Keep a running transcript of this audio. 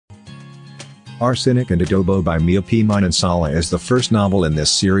Arsenic and Adobo by Mia P. Manansala is the first novel in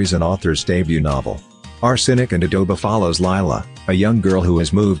this series and author's debut novel. Arsenic and Adobo follows Lila, a young girl who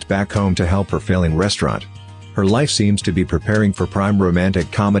has moved back home to help her failing restaurant. Her life seems to be preparing for prime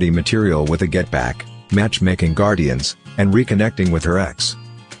romantic comedy material with a get-back, matchmaking guardians, and reconnecting with her ex.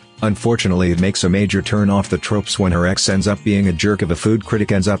 Unfortunately, it makes a major turn off the tropes when her ex ends up being a jerk of a food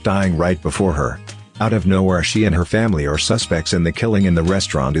critic ends up dying right before her. Out of nowhere, she and her family are suspects and the killing in the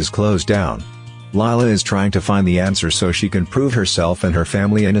restaurant is closed down. Lila is trying to find the answer so she can prove herself and her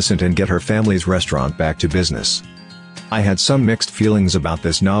family innocent and get her family's restaurant back to business. I had some mixed feelings about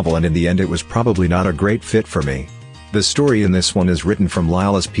this novel and in the end it was probably not a great fit for me. The story in this one is written from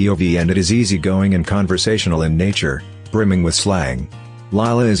Lila's POV and it is easygoing and conversational in nature, brimming with slang.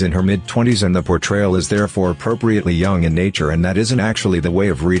 Lila is in her mid-20s and the portrayal is therefore appropriately young in nature, and that isn't actually the way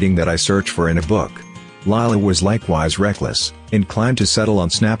of reading that I search for in a book. Lila was likewise reckless, inclined to settle on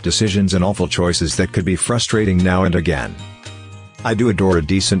snap decisions and awful choices that could be frustrating now and again. I do adore a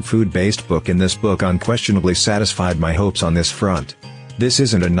decent food-based book, and this book unquestionably satisfied my hopes on this front. This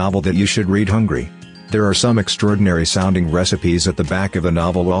isn't a novel that you should read hungry. There are some extraordinary sounding recipes at the back of the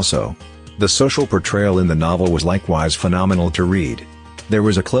novel also. The social portrayal in the novel was likewise phenomenal to read. There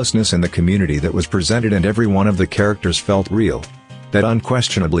was a closeness in the community that was presented and every one of the characters felt real. That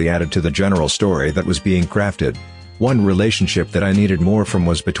unquestionably added to the general story that was being crafted. One relationship that I needed more from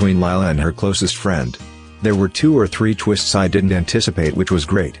was between Lila and her closest friend. There were 2 or 3 twists I didn't anticipate, which was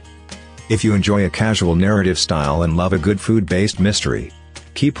great. If you enjoy a casual narrative style and love a good food-based mystery,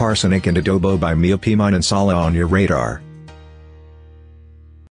 keep Arsenic and Adobo by Mia P. Manansala on your radar.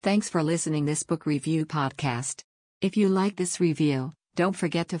 Thanks for listening this book review podcast. If you like this review, don't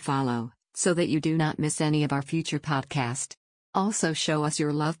forget to follow, so that you do not miss any of our future podcast. Also show us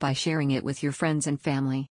your love by sharing it with your friends and family.